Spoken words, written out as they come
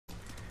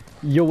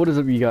Yo, what is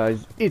up, you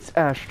guys? It's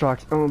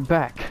Ashtrox, and I'm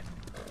back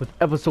with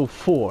episode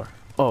 4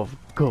 of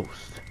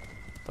Ghost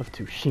of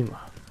Tsushima.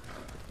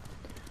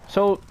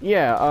 So,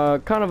 yeah,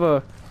 kind of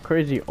a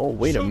crazy... Oh,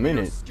 wait a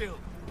minute.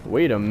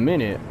 Wait a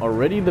minute.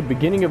 Already the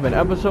beginning of an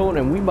episode,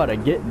 and we about to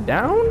get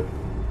down?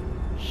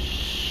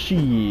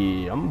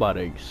 Shit, I'm about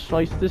to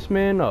slice this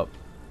man up.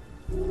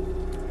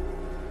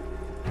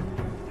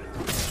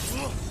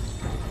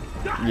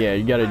 Yeah,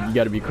 you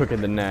gotta be quicker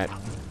than that.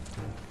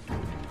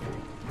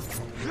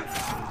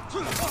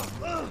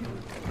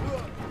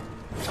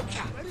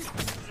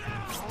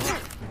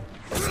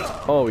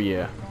 Oh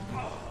yeah.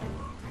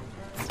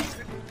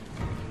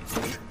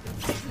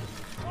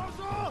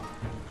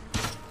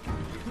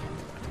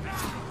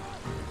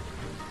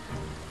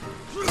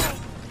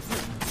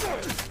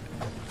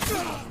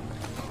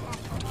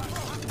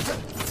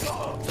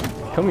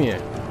 Come here.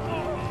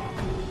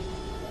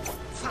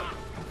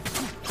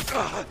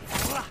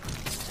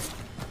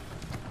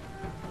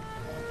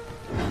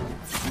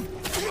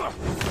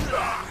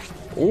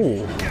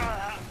 Oh.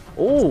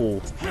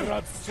 Oh.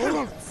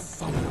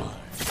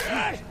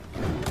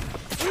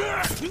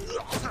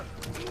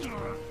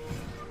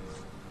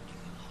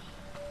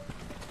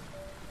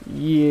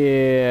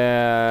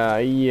 Yeah,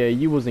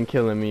 you wasn't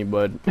killing me,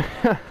 but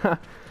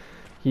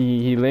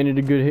he landed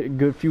a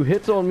good few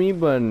hits on me,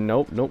 but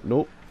nope.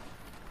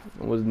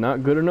 It was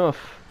not good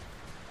enough.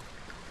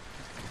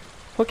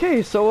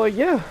 Okay, so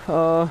yeah,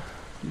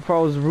 before I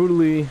was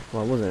rudely,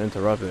 well, I wasn't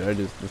interrupted. I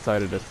just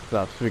decided to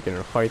stop speaking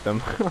or fight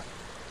them.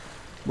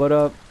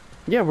 But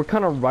yeah, we're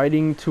kind of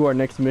riding to our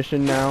next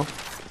mission now.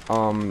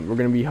 We're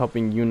gonna be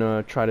helping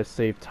Yuna try to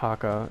save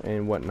Taka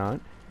and whatnot.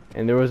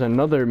 And there was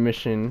another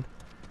mission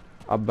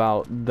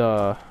about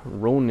the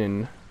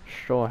Ronin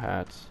straw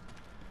hats,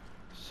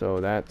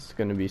 so that's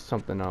gonna be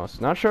something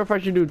else. Not sure if I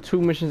should do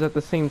 2 missions at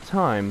the same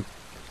time,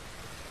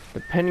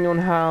 depending on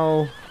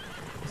how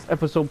this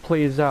episode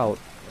plays out.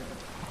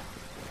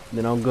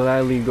 Then I'll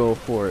gladly go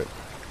for it.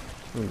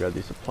 Let me grab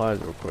these supplies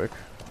real quick.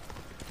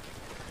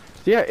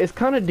 So yeah, it's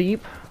kind of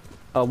deep,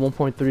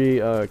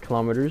 1.3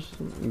 kilometers.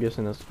 I'm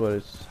guessing that's what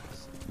it's,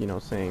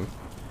 saying.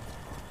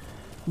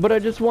 But I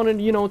just wanted,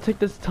 take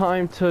this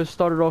time to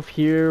start it off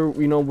here,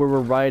 where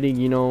we're riding,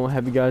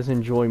 have you guys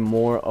enjoy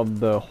more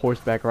of the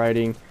horseback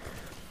riding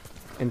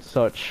and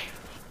such.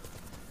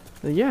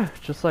 But yeah,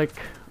 just like,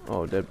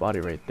 oh, dead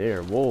body right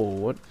there. Whoa,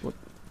 what?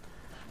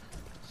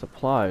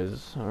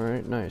 Supplies.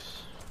 Alright,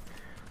 nice.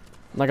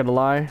 I'm not gonna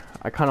lie,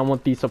 I kind of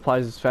want these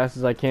supplies as fast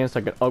as I can so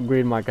I can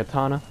upgrade my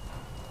katana.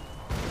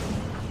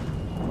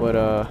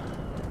 But,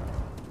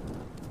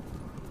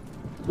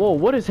 whoa,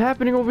 what is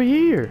happening over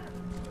here?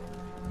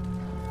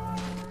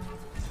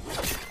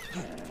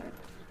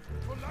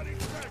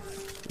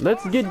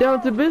 Let's get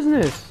down to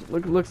business.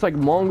 Looks like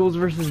Mongols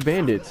versus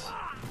bandits.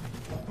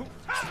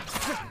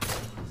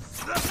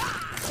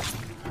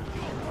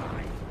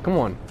 Come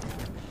on.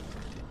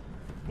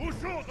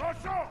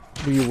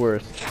 Do your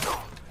worst.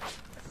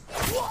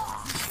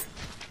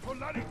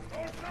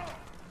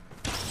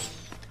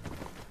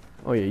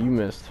 Oh yeah, you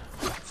missed.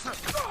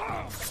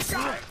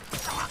 There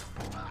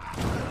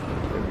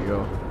we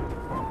go.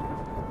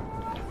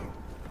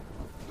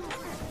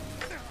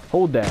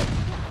 Hold that.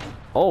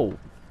 Oh.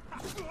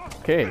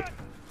 Okay.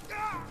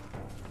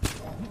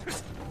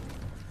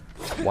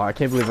 Wow, I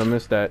can't believe I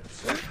missed that.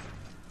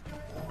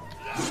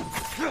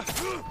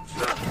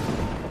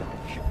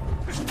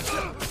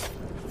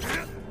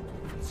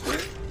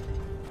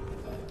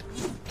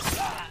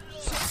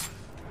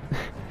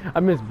 I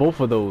missed both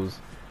of those.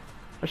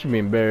 I should be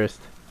embarrassed.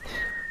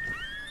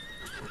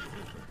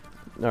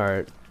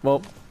 Alright,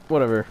 well,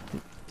 whatever.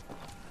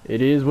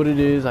 It is what it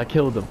is. I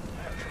killed them.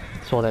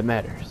 That's all that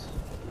matters.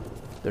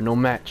 They're no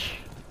match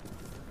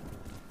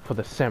for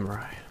the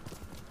samurai.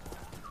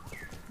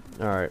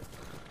 Alright.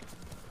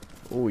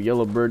 Oh,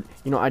 yellow bird.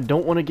 I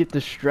don't want to get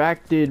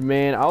distracted,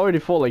 man. I already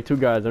fought like 2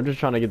 guys. I'm just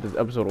trying to get this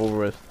episode over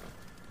with.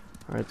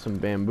 Alright, some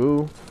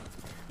bamboo.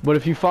 But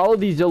if you follow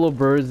these yellow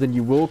birds, then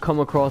you will come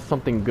across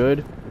something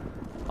good.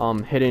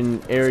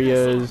 Hidden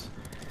areas.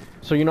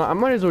 So, I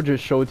might as well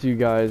just show it to you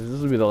guys. This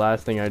will be the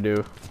last thing I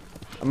do.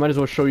 I might as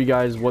well show you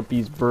guys what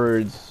these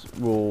birds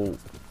will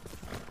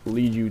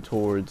lead you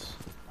towards.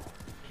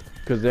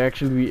 Because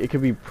it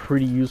could be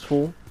pretty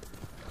useful.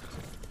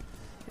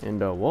 And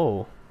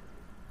whoa,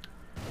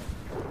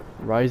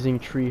 rising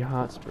tree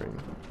hot spring,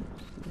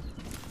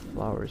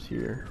 flowers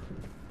here,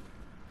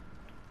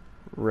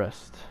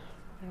 rest.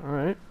 All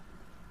right,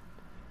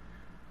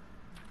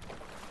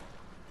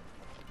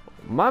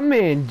 my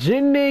man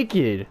Jin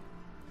naked.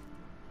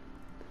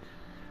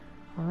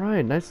 All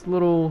right, nice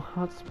little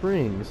hot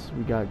springs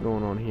we got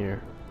going on here.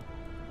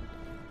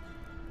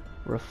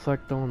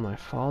 Reflect on my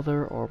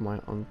father or my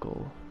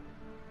uncle.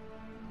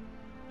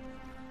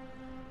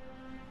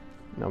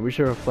 Now we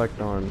should reflect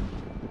on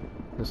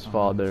his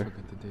father.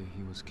 Forget the day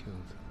he was killed.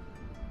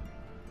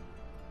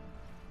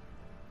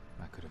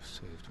 I could have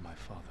saved my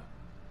father.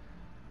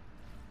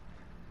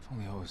 If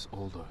only I was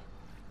older,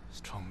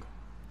 stronger.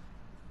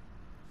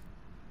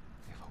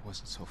 If I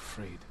wasn't so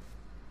afraid.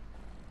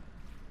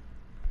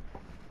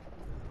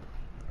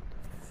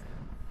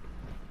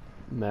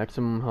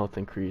 Maximum health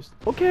increased.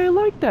 Okay, I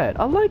like that.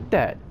 I like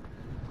that.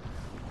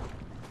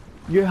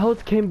 Your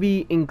health can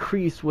be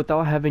increased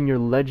without having your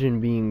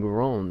legend being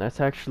grown. That's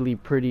actually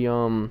pretty,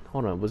 hold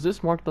on. Was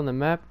this marked on the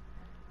map?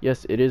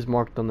 Yes, it is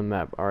marked on the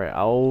map. Alright,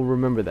 I'll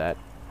remember that.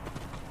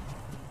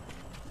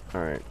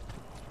 Alright.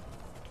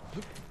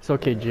 It's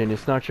okay, Jin.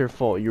 It's not your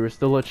fault. You were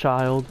still a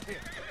child.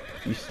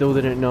 You still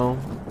didn't know.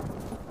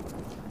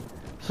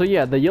 So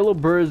yeah, the yellow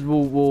birds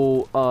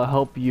will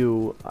help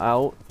you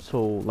out.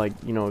 So like,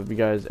 you know, if you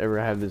guys ever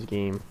have this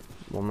game,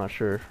 well, I'm not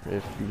sure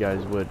if you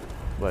guys would,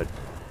 but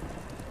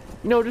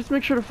you know, just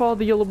make sure to follow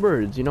the yellow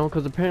birds, you know,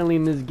 because apparently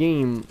in this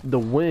game, the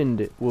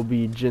wind will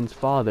be Jin's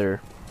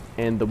father,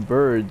 and the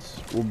birds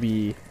will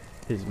be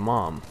his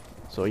mom.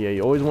 So yeah,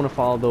 you always want to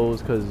follow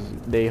those because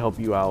they help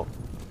you out,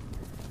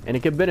 and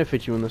it can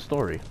benefit you in the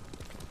story.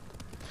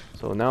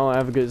 So now I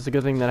have a good, it's a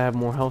good thing that I have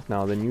more health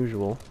now than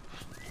usual.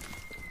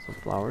 Some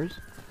flowers.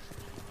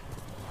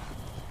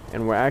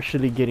 And we're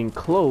actually getting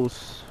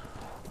close,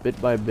 bit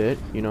by bit,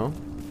 you know,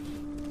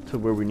 to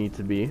where we need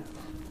to be.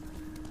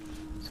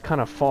 It's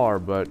kind of far,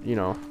 but, you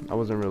know, I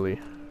wasn't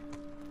really...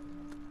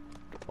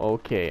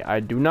 Okay, I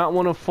do not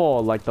want to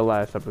fall like the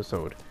last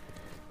episode.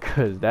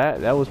 Because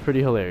that was pretty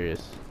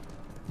hilarious.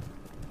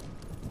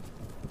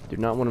 Do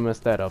not want to mess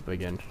that up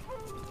again.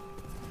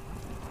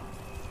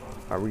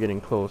 Alright, we're getting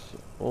close.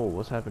 Oh,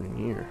 what's happening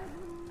here?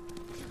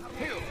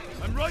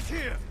 I'm right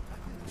here.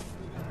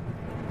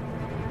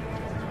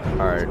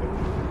 Alright.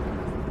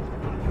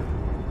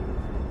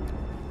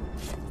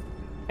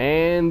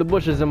 And the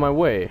bush is in my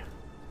way.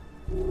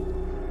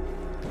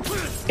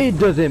 It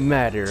doesn't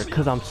matter,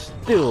 because I'm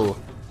still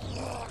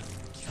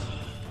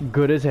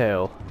good as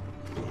hell.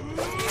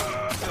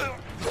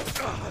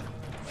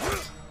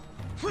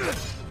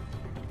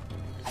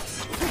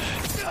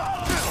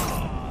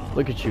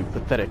 Look at you,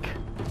 pathetic.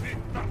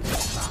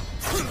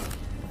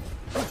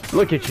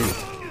 Look at you.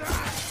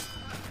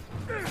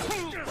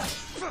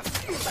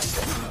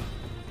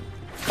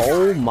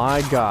 Oh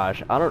my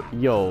gosh, I don't,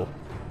 yo,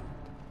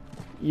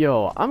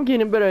 I'm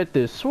getting better at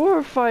this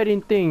sword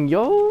fighting thing,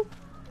 yo.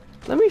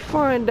 Let me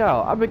find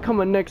out. I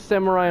become a next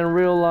samurai in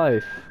real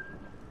life.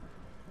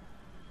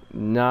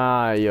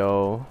 Nah,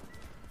 yo.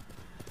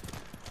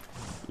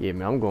 Yeah,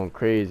 man, I'm going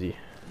crazy.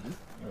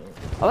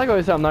 I like how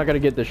I said I'm not gonna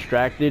get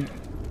distracted,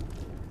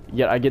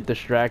 yet I get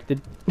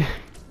distracted.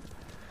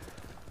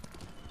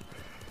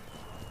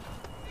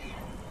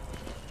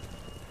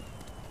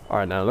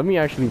 Alright, now let me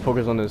actually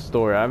focus on this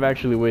story. I've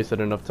actually wasted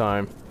enough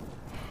time.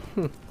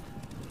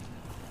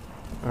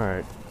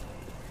 Alright.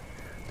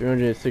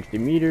 360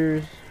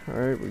 meters.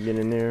 Alright, we're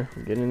getting there.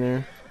 We're getting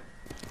there.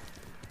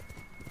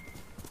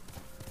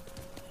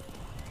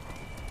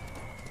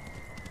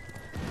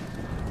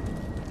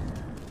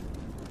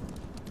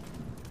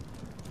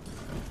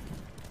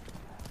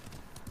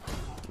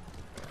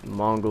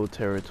 Mongol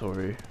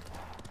territory.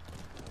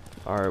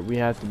 Alright, we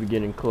have to be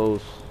getting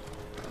close.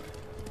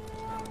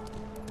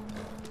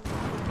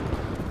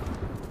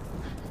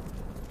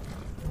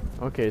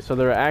 Okay, so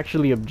there are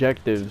actually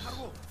objectives.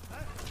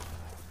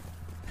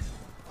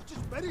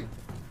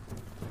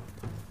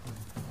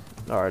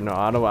 Alright, no,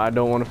 I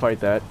don't want to fight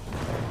that.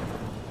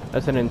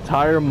 That's an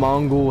entire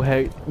Mongol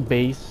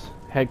base,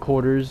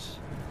 headquarters,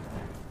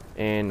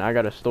 and I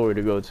got a story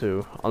to go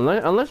to.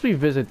 Unless we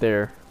visit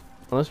there,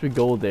 unless we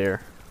go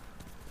there,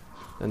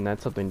 then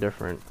that's something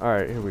different.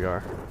 Alright, here we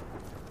are.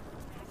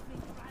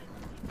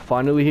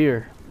 Finally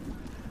here.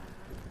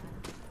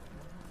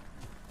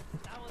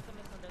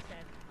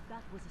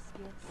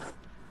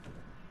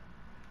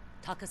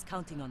 Taka's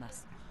counting on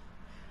us.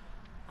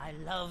 I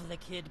love the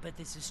kid, but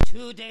this is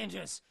too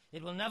dangerous.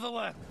 It will never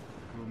work.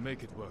 We'll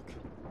make it work.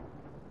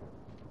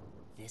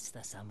 This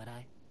the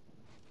samurai?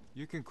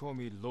 You can call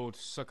me Lord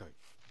Sakai.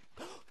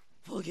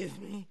 Forgive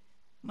me,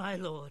 my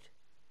lord.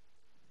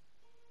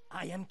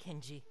 I am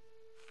Kenji,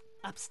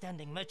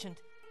 upstanding merchant,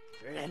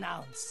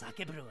 renowned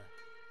sake brewer.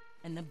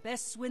 And the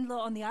best swindler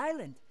on the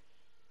island.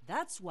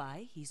 That's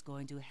why he's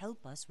going to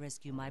help us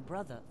rescue my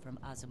brother from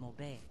Azamo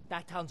Bay.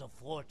 That town's a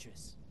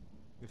fortress.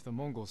 If the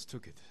Mongols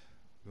took it,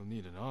 we'll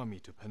need an army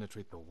to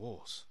penetrate the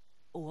walls.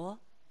 Or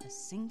a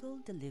single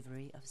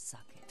delivery of sake.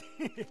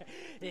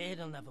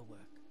 It'll never work.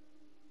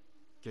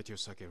 Get your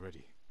sake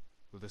ready.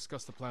 We'll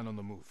discuss the plan on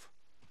the move.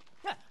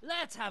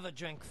 Let's have a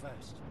drink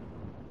first.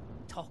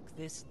 Talk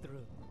this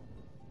through.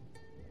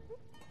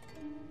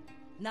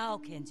 Now,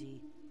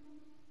 Kenji.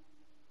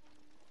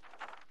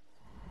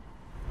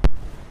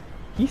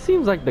 He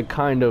seems like the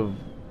kind of,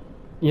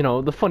 you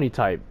know, the funny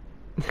type.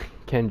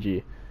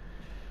 Kenji.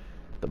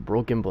 The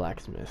broken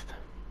blacksmith.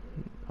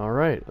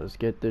 Alright, let's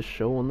get this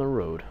show on the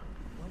road.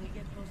 When we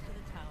get close to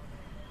the town,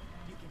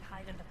 you can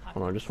hide in the cottage.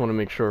 Hold on, I just want to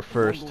make sure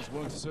first. Mongols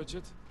won't search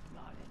it?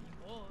 Not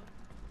anymore.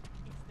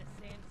 It's the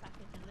same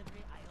sake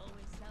delivery I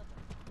always sell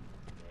them.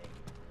 They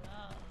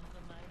love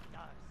my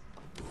dars.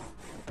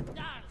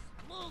 Dars,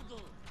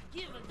 Mongol,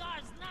 give a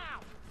dars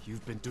now.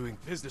 You've been doing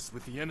business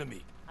with the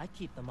enemy. I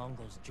keep the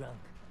Mongols drunk,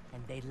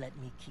 and they let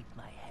me keep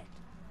my head.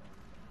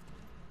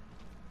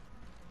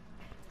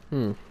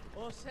 Hmm.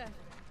 All set.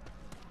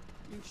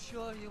 You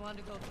sure you want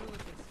to go through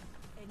with this?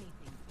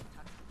 Anything for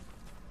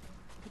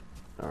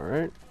Taka.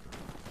 Alright.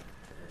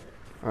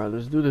 Alright,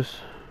 let's do this.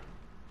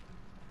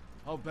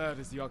 How bad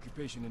is the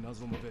occupation in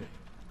Azuma Bay?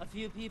 A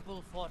few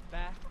people fought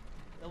back.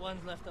 The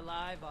ones left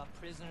alive are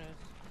prisoners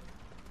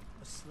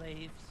or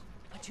slaves.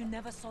 But you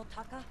never saw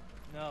Taka?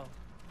 No.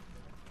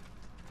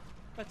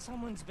 But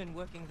someone's been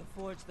working the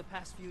forge the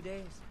past few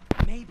days.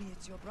 Maybe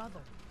it's your brother.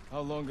 How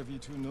long have you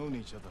two known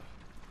each other?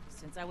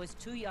 Since I was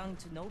too young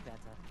to know better.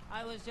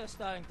 I was just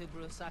starting to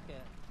brew sake.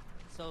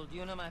 Sold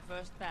Yuna my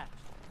first batch.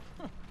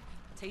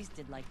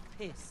 Tasted like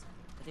piss,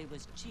 but it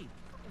was cheap.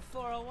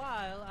 For a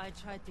while, I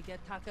tried to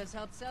get Taka's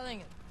help selling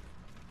it.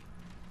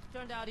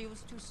 Turned out he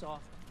was too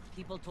soft.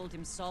 People told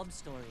him sob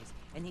stories,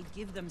 and he'd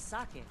give them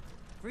sake,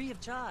 free of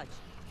charge.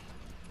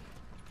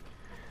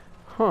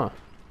 Huh.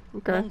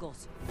 Okay.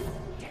 Mongols.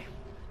 Damn,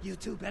 you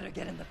two better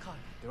get in the car.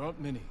 There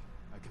aren't many.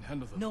 I can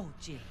handle them. No,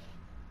 Jin.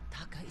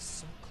 Taka is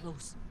so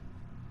close.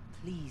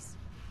 Please.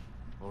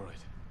 All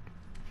right.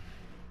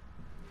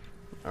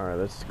 Alright,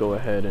 let's go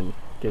ahead and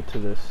get to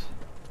this.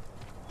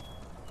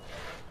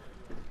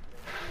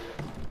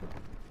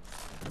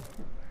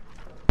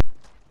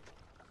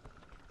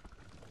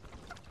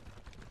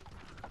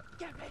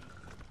 Get ready.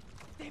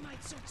 They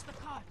might search the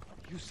car.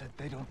 You said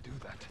they don't do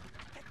that.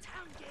 The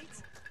town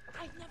gates.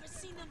 I've never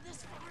seen them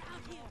this far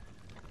out here.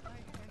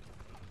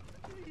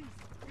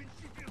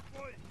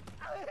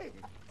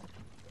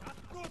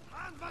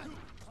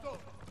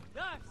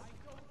 Dars!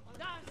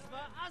 Dars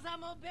for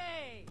Azamo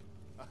Bay!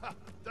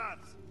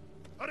 Dance!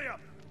 Hurry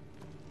up!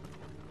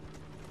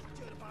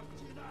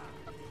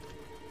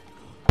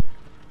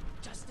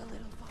 Just a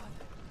little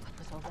farther. What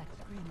was all that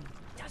screaming?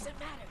 Doesn't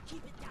matter.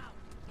 Keep it down.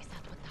 Is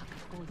that what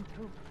Taka's going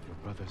through? Your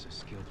brother's a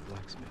skilled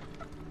blacksmith.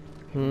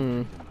 Hmm.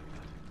 You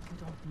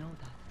don't know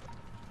that.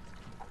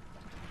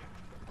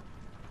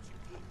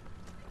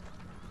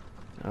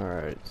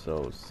 Alright,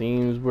 so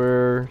seems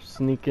we're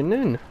sneaking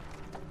in.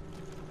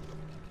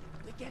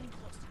 We're getting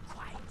close.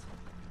 Quiet.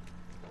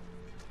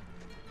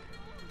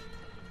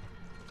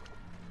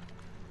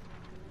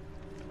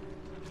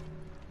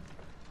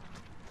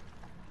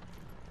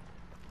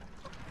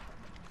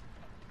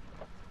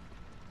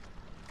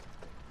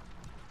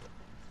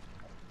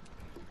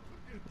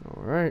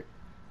 Alright.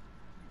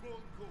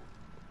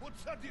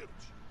 What's that?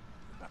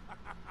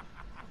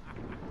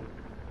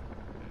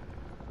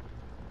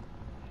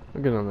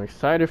 Look at them,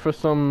 excited for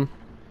some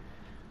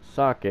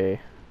sake.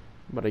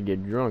 About to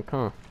get drunk,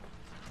 huh?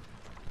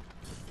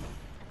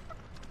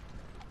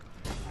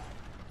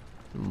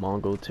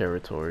 Mongol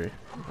territory.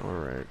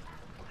 Alright.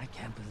 I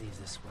can't believe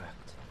this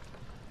worked.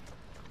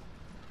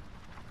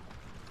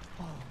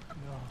 Oh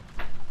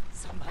no.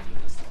 Somebody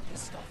must have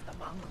pissed off the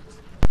Mongols.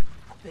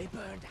 They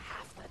burned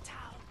half the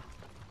town.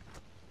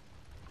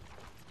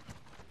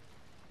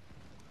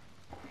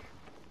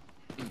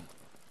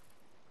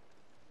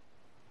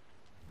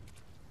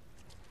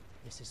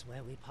 This is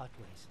where we part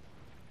ways.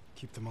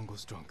 Keep the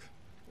Mongols drunk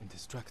and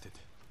distracted.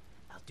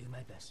 I'll do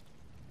my best.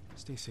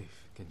 Stay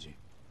safe, Genji.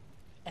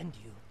 And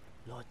you,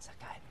 Lord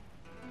Sakai.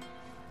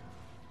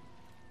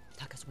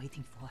 Taka's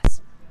waiting for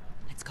us.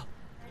 Let's go.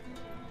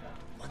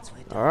 Once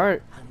we're done,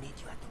 Alright. I'll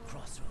meet you at the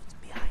crossroads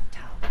behind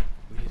town.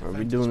 We need a Are we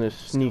vantage doing point this to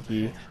scout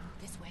sneaky? ahead.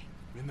 This way.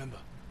 Remember,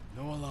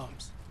 no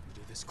alarms.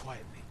 We do this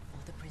quietly.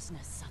 All the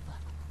prisoners suffer.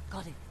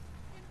 Got it.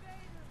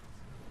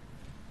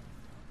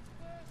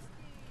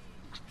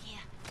 Up here.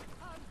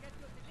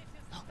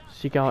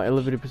 Seek out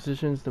elevated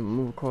positions, then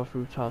move across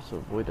rooftops to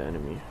avoid the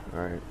enemy.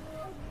 Alright.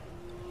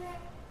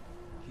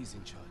 He's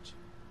in charge.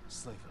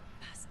 Slaver.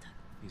 Faster.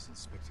 He's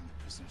inspecting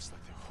the prisoners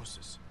like they're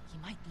horses. He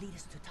might lead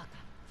us to Taka.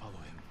 Follow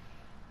him.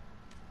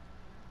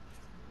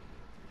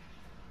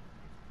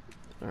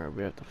 Alright,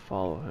 we have to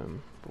follow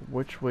him. But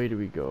which way do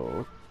we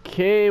go?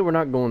 Okay, we're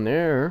not going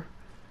there.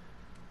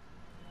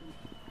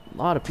 A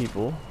lot of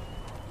people.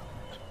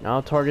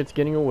 Now target's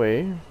getting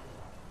away.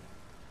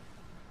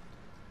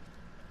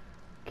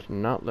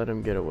 Cannot let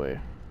him get away.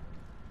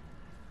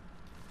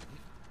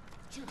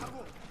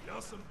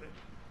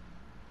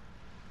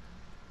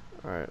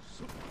 Alright.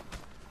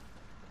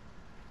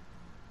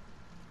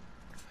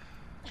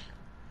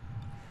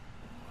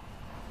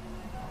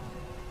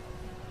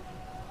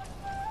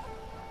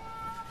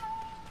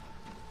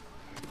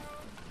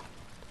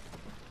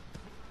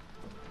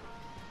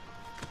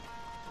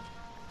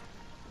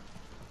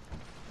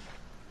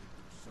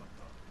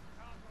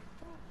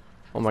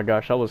 Oh my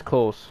gosh, that was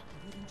close.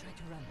 We wouldn't try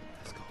to run.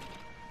 Let's go.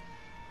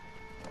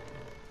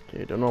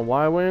 Okay, don't know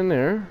why I went in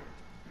there.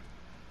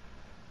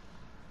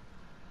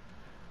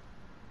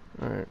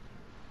 Alright.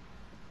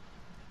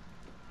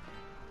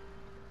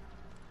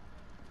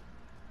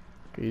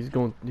 Okay, he's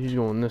going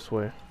this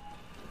way.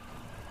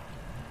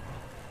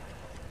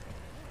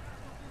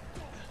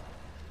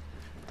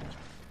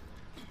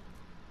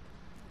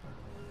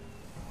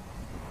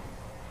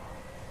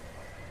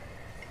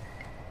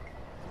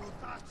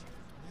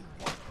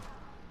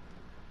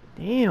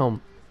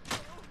 Damn.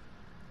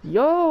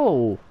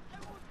 Yo.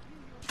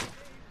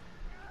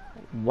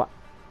 What?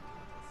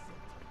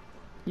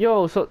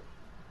 Yo, so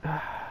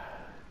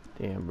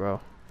Damn, bro.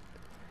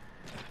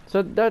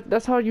 So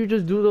that's how you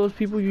just do those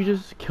people? You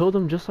just kill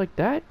them just like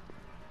that?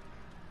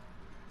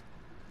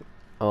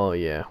 Oh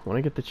yeah, when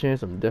I get the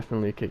chance, I'm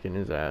definitely kicking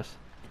his ass.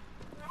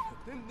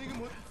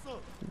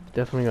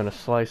 Definitely gonna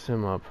slice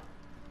him up.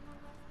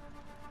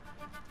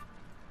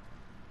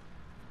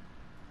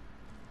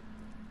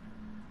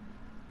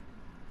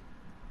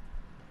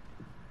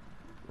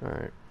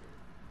 Alright.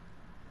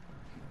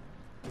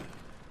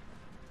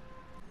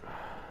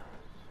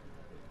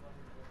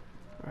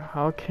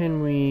 How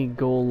can we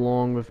go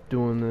along with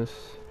doing this?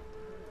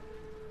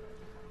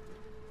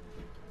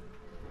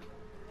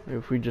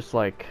 If we just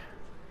like...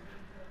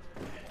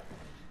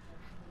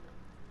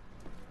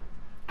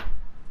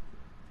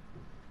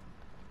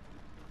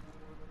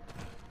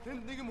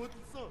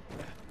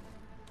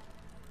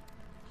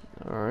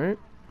 Alright.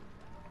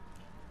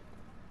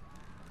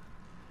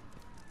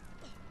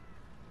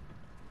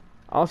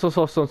 I also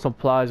saw some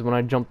supplies when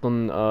I jumped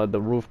on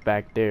the roof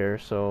back there,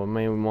 so I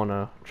may want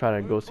to try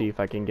to go see if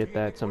I can get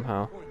that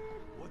somehow.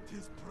 What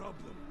is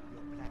problem?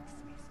 Your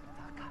blacksmith,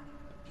 Taka.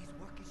 His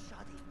work is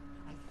shoddy.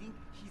 I think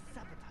he's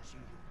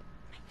sabotaging you.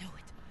 I know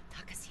it.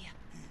 Taka's here.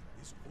 He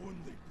is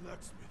only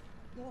blacksmith.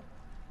 No,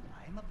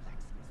 I'm a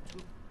blacksmith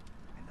too,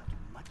 and I do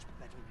much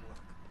better work.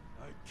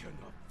 I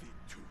cannot feed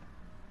two.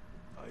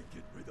 I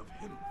get rid of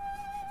him.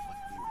 But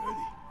be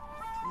ready.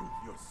 Prove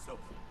yourself.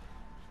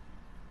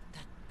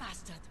 That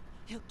bastard.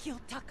 He'll kill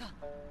Taka.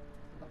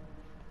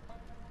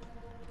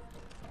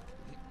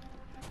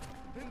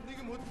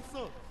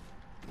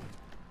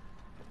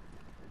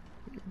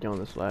 Down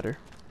this ladder.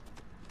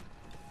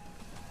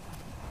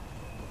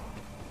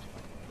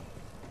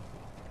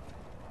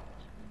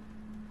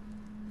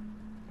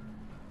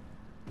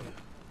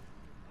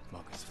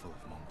 Market's full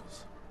of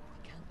Mongols.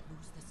 We can't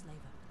lose the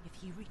slaver if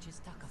he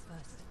reaches Taka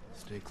first.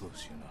 Stay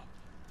close, Yuna.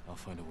 I'll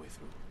find a way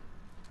through.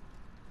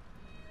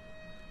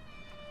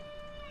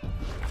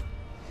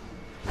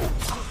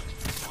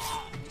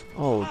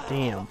 Oh,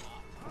 damn.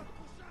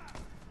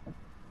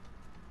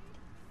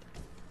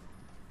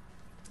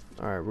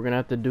 Alright, we're gonna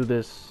have to do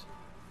this.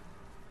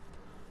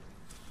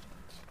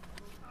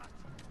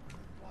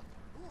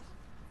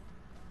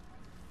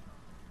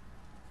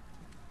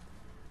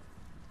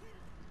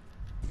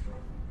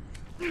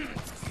 I'm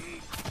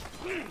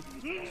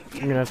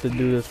gonna have to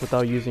do this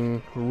without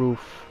using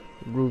roofs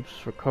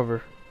for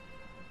cover.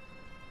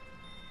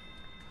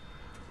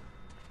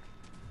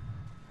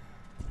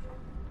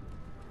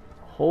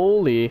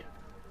 Holy.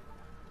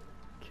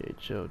 Okay,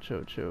 chill.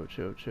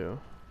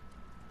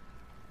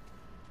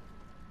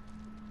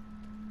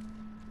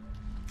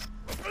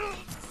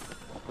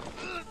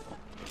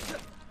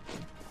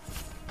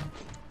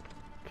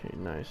 Okay,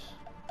 nice.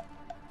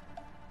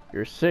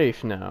 You're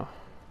safe now.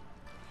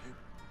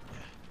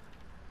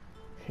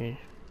 Okay,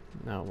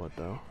 now what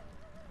though?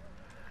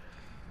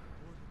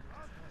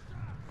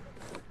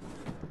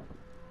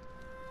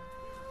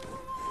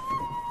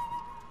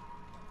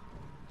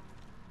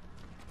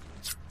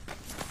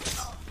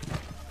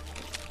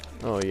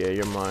 Oh yeah,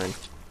 you're mine.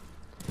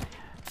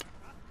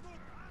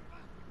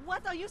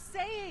 What are you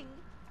saying?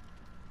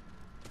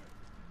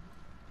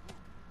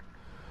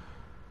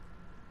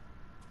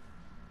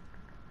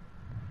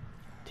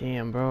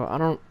 Damn, bro. I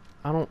don't.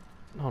 Hold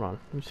on.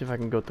 Let me see if I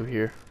can go through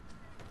here.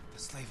 The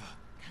slaver.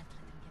 Can't let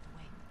him get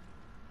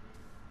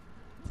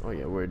away. Oh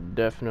yeah, we're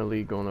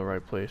definitely going the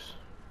right place.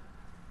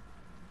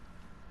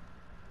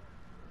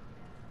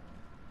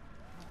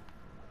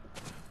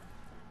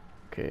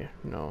 Okay,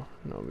 no,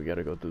 we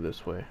gotta go through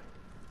this way.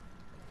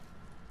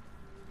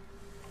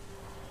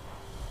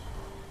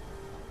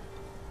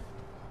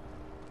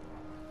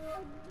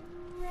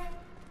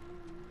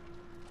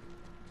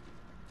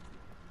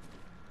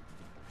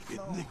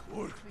 Nick,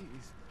 work.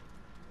 Please.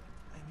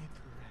 I need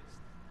to rest.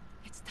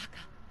 It's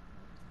Taka.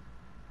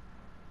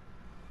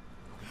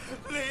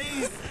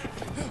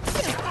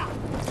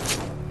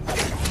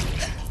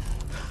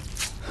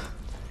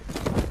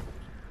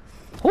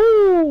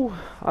 Whoo!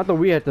 I thought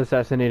we had to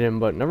assassinate him,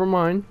 but never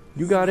mind.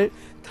 You got it.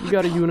 You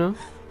got it, Yuna.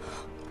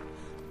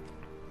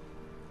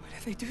 What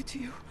did they do to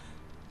you?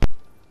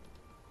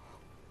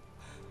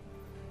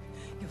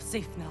 You're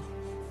safe now.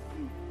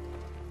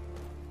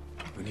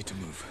 We need to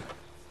move.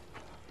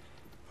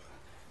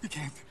 We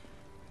can't.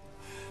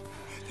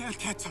 They'll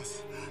catch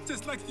us,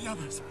 just like the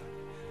others.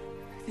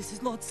 This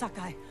is Lord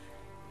Sakai.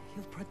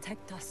 He'll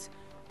protect us.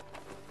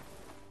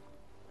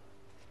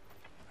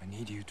 I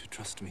need you to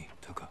trust me,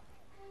 Taka.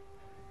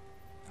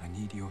 I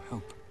need your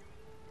help.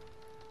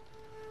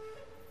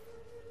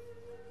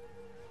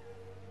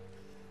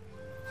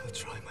 I'll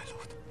try, my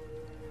lord.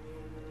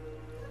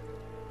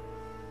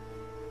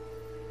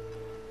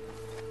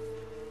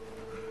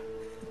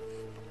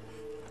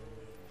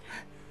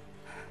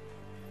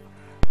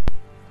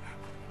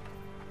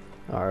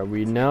 Alright,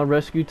 we now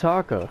rescue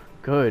Taka.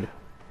 Good.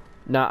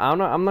 Now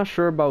I'm not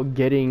sure about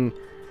getting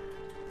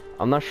the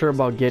That's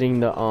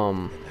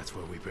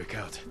where we break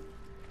out.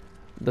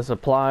 the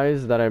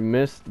supplies that I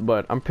missed,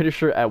 but I'm pretty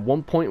sure at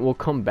one point we'll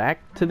come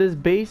back to this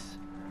base.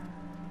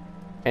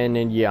 And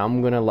then yeah,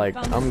 I'm gonna They'll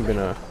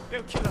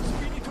kill us.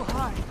 We need to too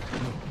hard.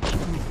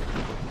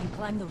 And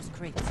climb those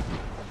crates.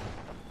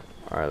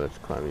 Alright, let's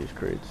climb these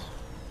crates.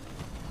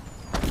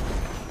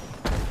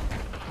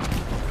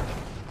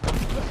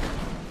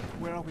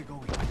 Where are we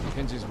going?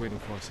 Kenji's waiting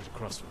for us at the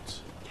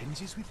crossroads.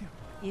 Kenji's with you?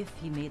 If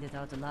he made it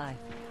out alive.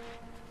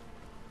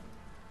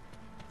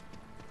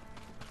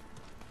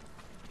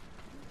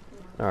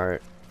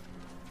 Alright.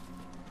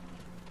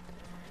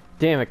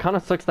 Damn, it kind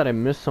of sucks that I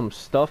missed some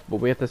stuff, but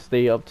we have to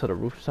stay up to the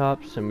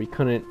rooftops, and we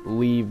couldn't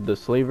leave the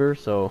slaver,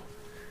 so...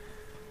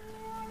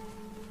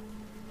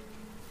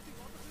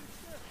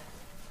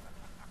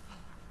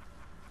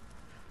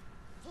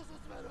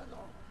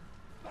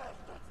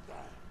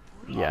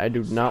 Yeah, I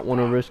do not want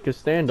to risk a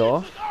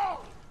standoff.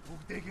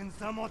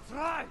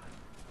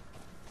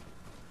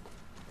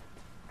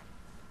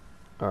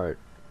 Alright.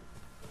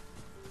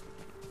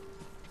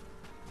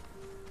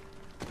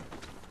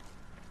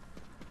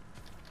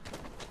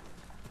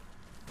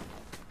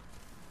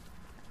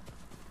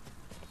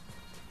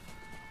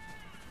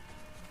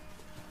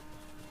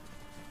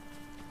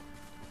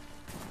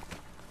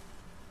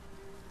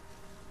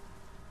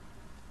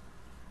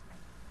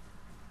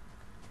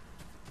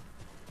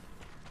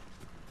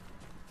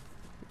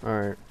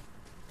 Alright.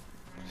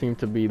 Seem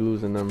to be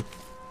losing them.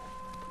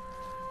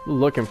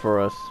 Looking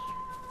for us.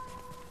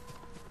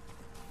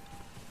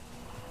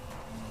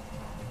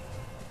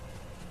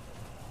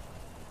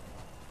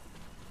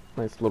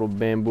 Nice little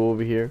bamboo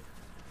over here.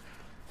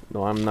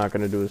 No, I'm not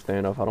gonna do a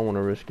standoff. I don't want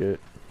to risk it.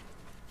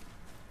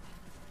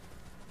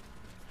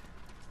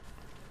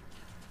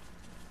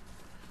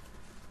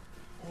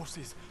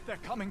 Horses, they're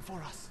coming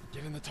for us.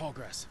 Get in the tall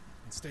grass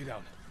and stay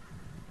down.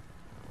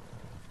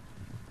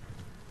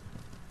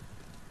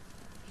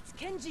 It's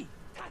Kenji!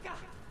 Taka!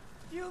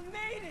 You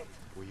made it!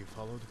 Were you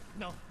followed?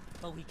 No,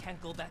 but we can't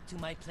go back to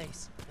my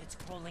place. It's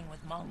crawling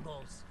with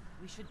Mongols.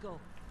 We should go.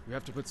 We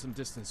have to put some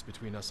distance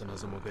between us and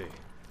Azamo Bay.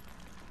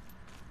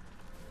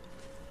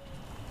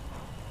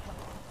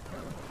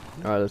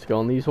 Alright, let's go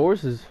on these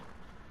horses.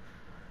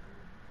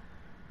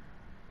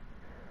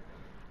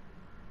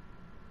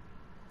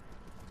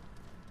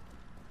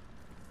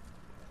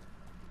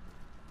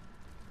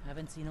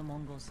 Haven't seen a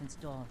Mongol since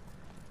dawn.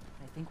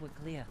 I think we're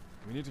clear.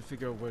 We need to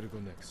figure out where to go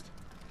next.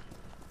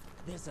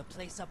 There's a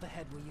place up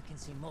ahead where you can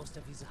see most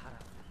of Izuhara.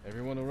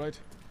 Everyone alright?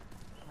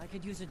 I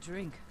could use a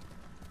drink.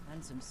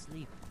 And some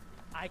sleep.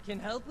 I can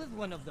help with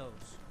one of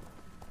those.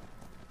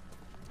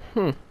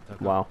 Taka,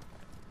 Wow.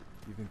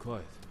 you've been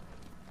quiet.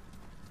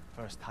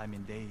 First time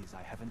in days,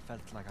 I haven't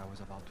felt like I was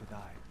about to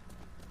die.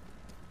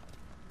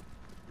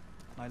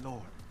 My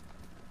lord,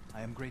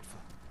 I am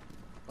grateful.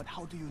 But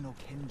how do you know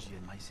Kenji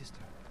and my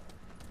sister?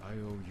 I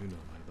owe Yuna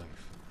my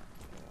life.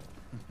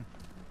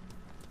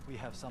 We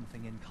have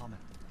something in common.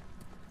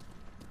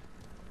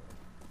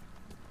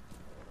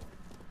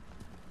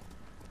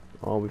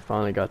 Well, we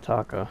finally got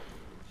Taka,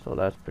 so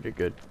that's pretty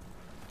good.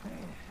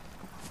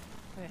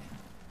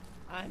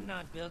 I'm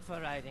not built for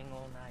riding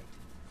all night.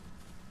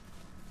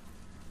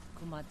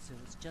 Komatsu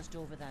is just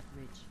over that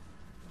ridge.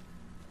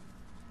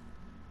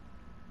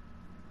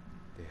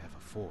 They have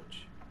a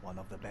forge. One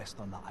of the best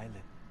on the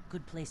island.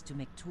 Good place to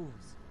make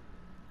tools.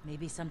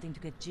 Maybe something to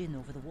get Jin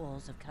over the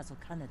walls of Castle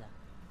Canada.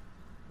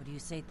 What do you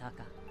say,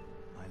 Taka?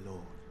 My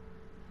lord,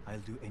 I'll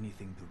do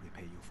anything to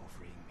repay you for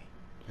freeing me.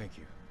 Thank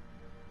you.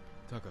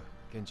 Taka,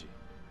 Genji,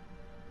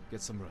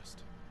 get some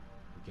rest.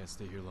 We can't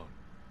stay here long.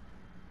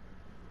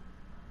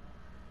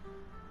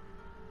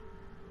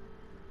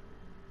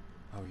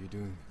 How are you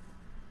doing?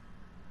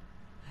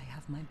 I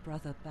have my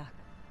brother back.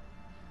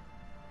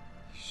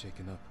 He's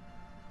shaken up.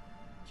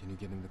 Can you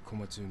get him to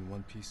Komatsu in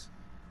one piece?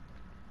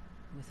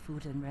 With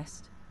food and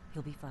rest,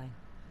 he'll be fine.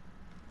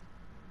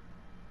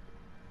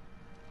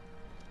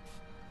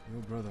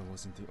 Your brother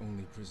wasn't the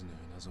only prisoner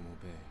in Azamo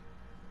Bay.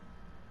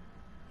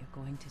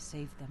 You're going to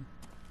save them.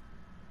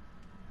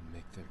 And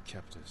make their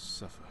captors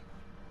suffer.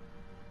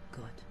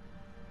 Good.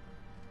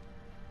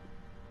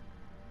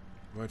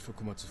 Ride for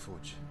Komatsu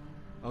Forge.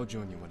 I'll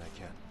join you when I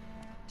can.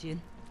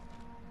 Jin?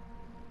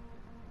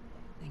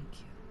 Thank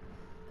you.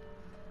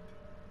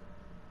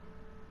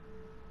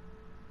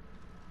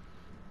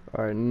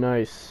 Alright,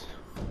 nice.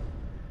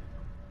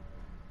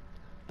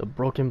 The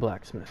broken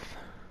blacksmith.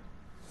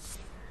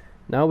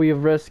 Now we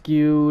have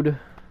rescued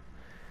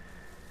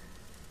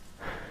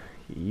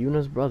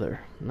Yuna's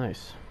brother.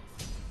 Nice.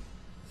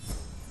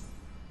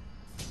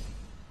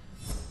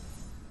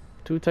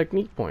 2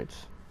 technique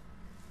points.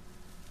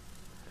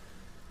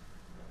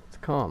 It's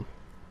calm.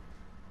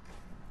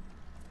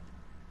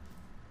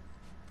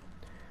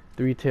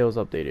 3 tails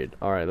updated.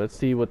 Alright, let's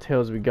see what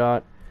tails we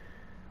got.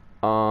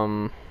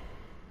 Hammer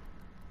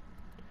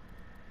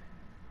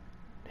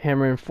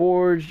and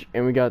forge,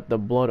 and we got the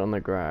blood on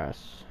the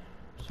grass.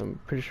 So I'm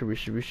pretty sure we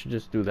should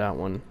just do that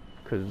one,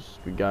 because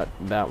we got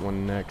that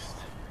one next.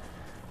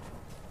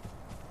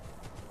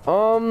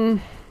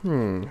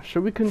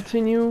 Should we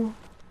continue?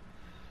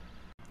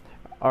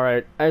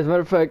 Alright, as a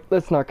matter of fact,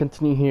 let's not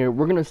continue here.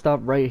 We're gonna stop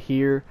right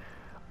here.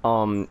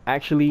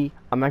 Actually,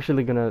 I'm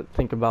actually gonna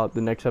think about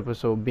the next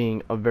episode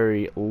being a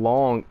very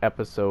long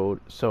episode,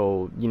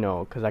 so, you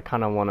know, because I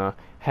kind of want to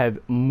have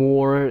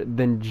more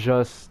than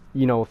just,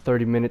 you know,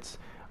 30 minutes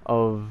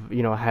of,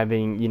 you know,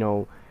 having, you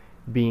know,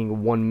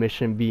 being one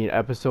mission, being an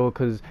episode,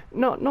 because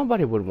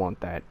nobody would want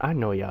that. I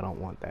know y'all don't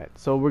want that.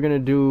 So we're gonna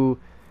do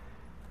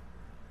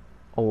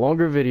a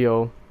longer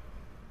video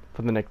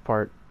for the next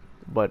part,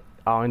 but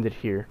I'll end it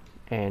here.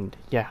 And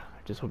yeah,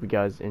 I just hope you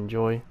guys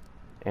enjoy,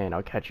 and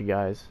I'll catch you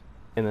guys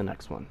in the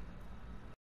next one.